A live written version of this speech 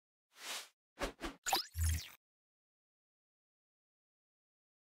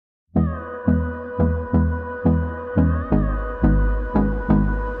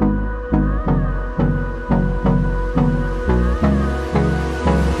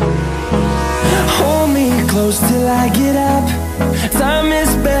close till I get up. Time is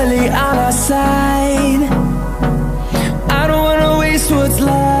barely on our side. I don't wanna waste what's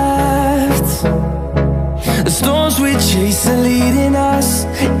left. The storms we chase are leading us,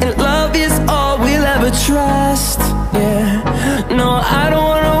 and love is all we'll ever trust. Yeah, no, I don't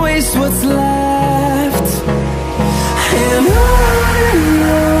wanna waste what's left. And on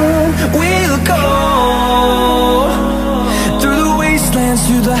we'll go, through the wastelands,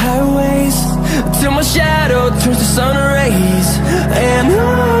 through the highways, till my shadow turns to sun rays. And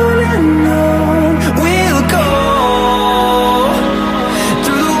on we'll go,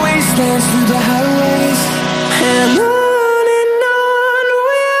 through the wastelands, through the highways, and on we'll go.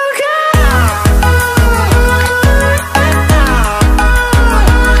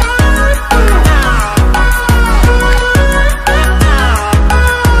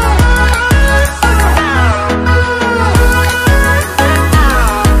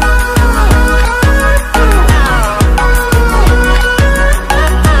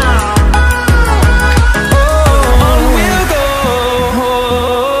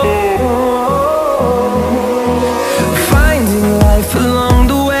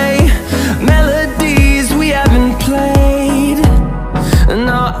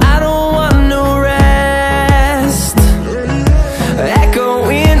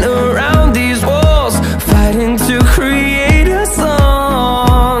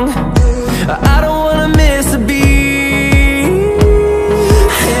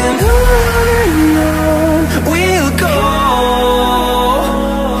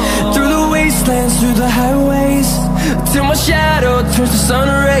 Through the highways, till my shadow turns to sun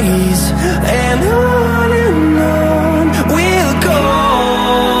rays. And on we'll go,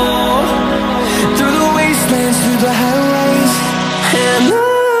 through the wastelands, through the highways, and on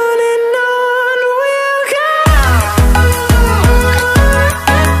we'll go.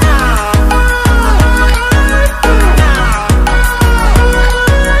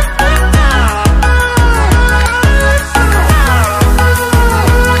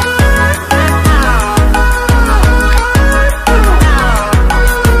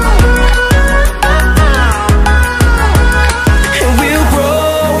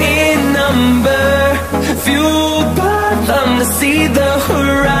 See the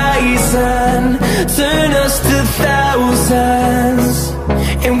horizon, turn us to thousands,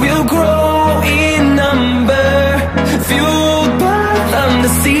 and we'll grow in number, fueled by them. To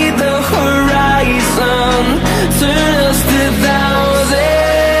see the horizon, turn us to thousands,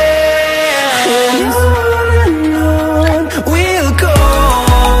 and on we'll go,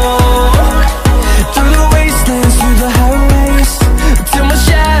 through the wastelands, through the highways, till my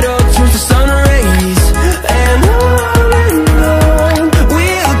shadow turns to sun rays. And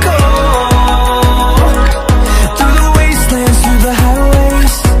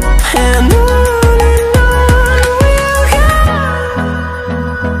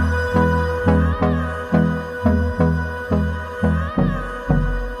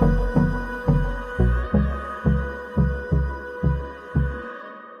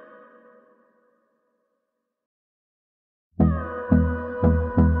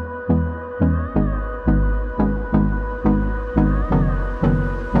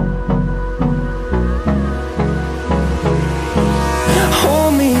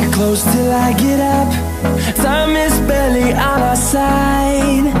close till I get up. Time is barely on our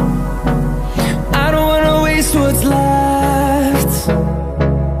side. I don't wanna waste what's left.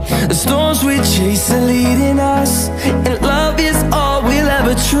 The storms we chase are leading us, and love is all we'll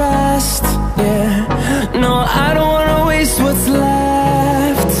ever trust. Yeah, no, I don't wanna waste what's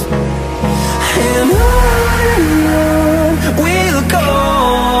left. And on we'll go,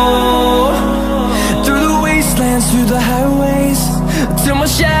 through the wastelands, through the highways, till my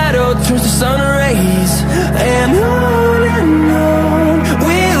shadow turns to sun rays. And on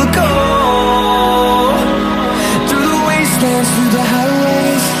we'll go, through the wastelands, through the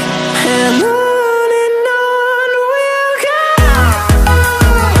highways, and on.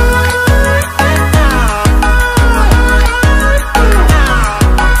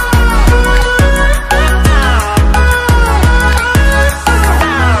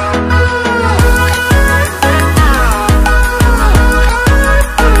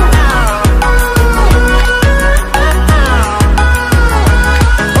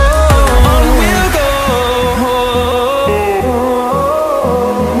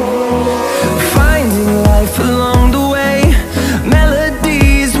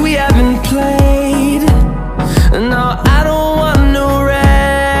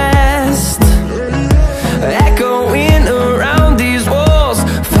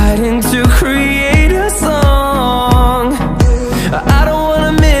 I don't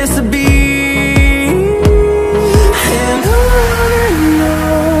wanna miss a beat.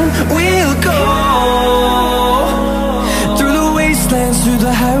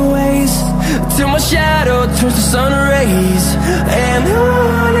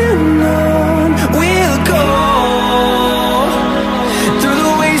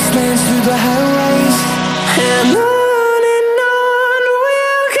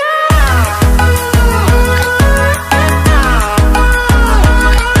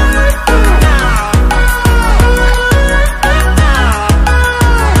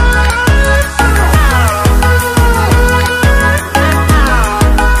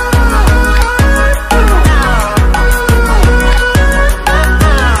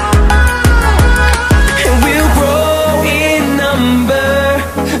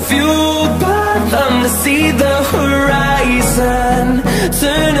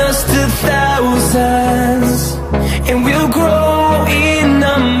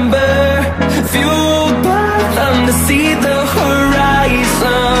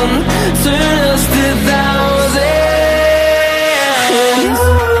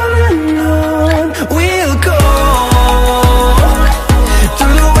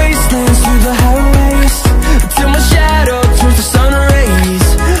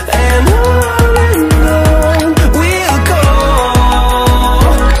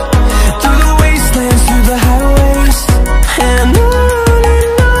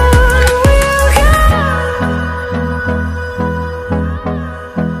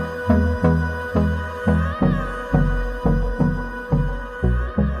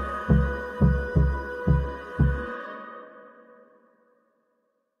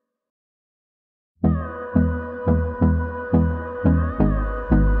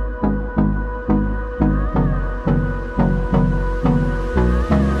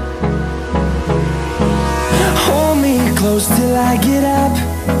 close till I get up.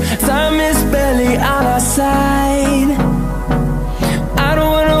 Time is barely on our side. I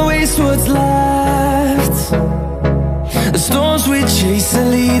don't wanna waste what's left. The storms we chase are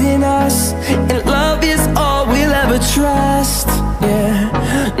leading us, and love is all we'll ever trust. Yeah,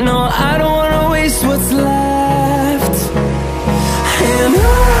 no, I don't wanna waste what's left. And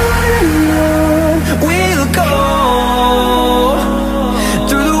on we'll go,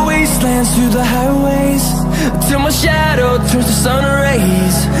 through the wastelands, through the highways, till my shadow turns to sun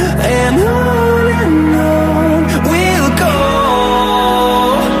rays. And on we'll go,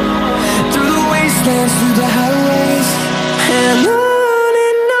 through the wastelands, through the highways, and on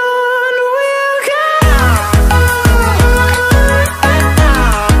we'll go.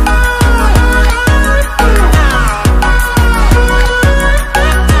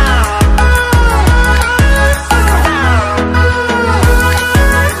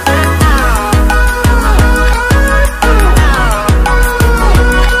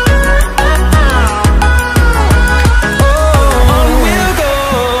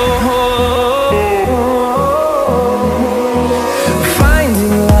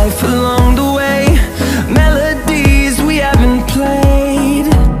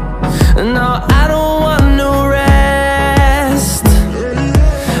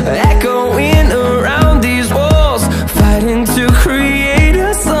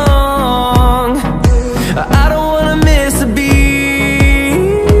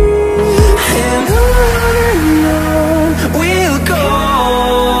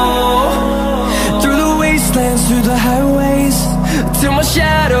 Through the highways, till my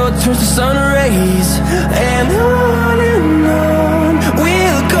shadow turns to sun rays. And on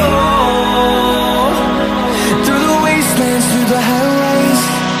we'll go, through the wastelands, through the highways,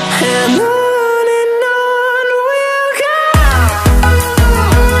 and on we'll go.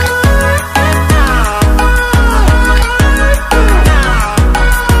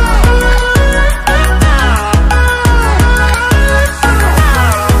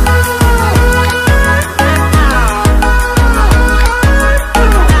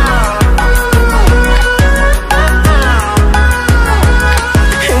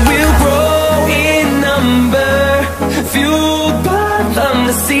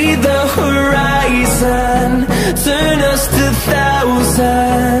 See the horizon, turn us to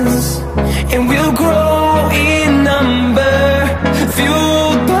thousands, and we'll grow in number,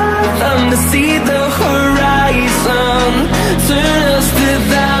 fueled by them. To see the horizon, turn us to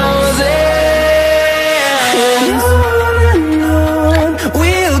thousands, and on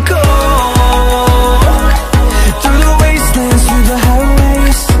we'll go, through the wastelands, through the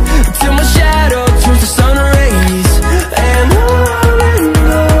highways, till my shadow turns to sun rays. And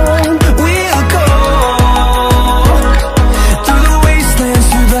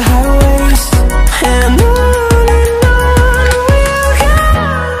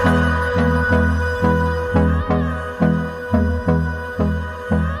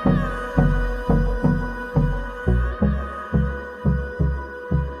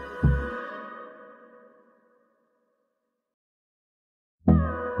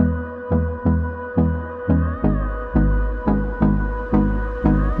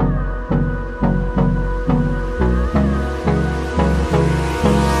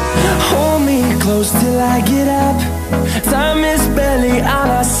close till I get up. Time is barely on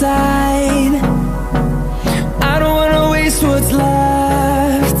our side. I don't wanna waste what's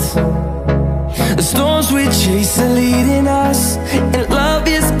left. The storms we chase are leading us, and love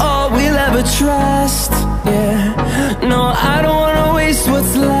is all we'll ever trust. Yeah, no, I don't wanna waste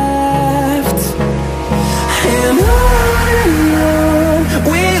what's left. And on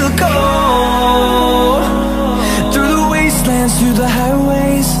we'll go, through the wastelands, through the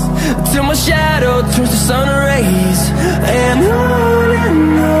highways, till my shadow turns to sun rays. And on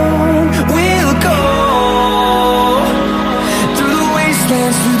we'll go, through the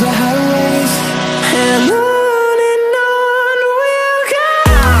wastelands, through the highways, and on we'll go.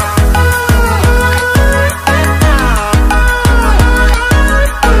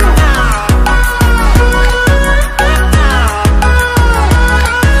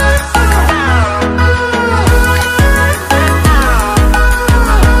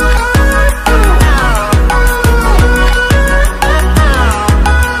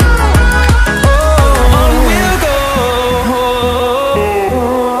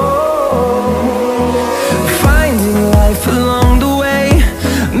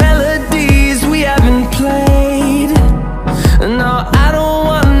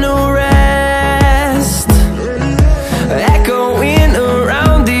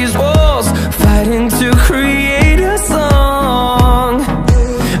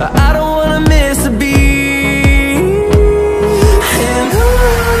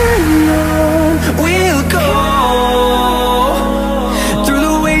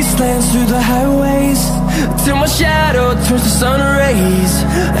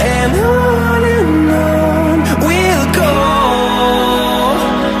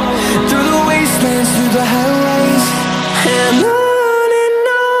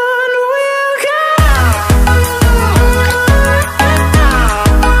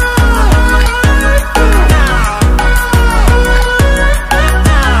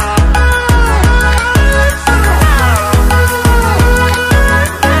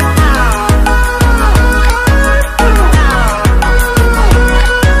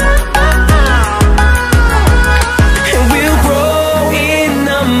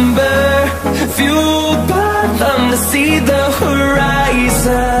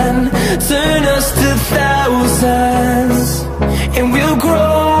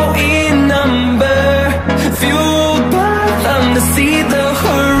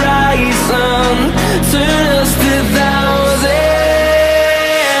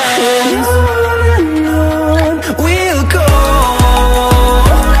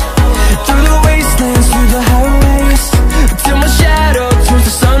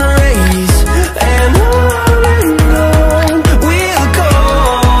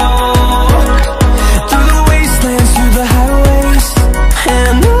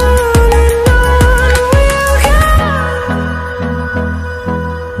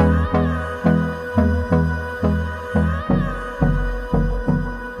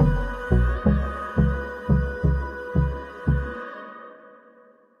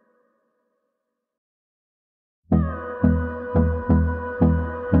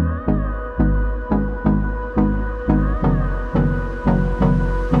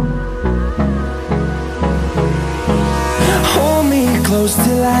 close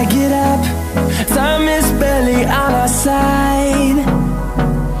till I get up. Time is barely on our side.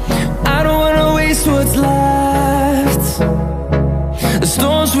 I don't wanna waste what's left. The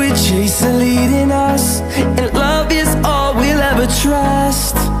storms we chase are leading us, and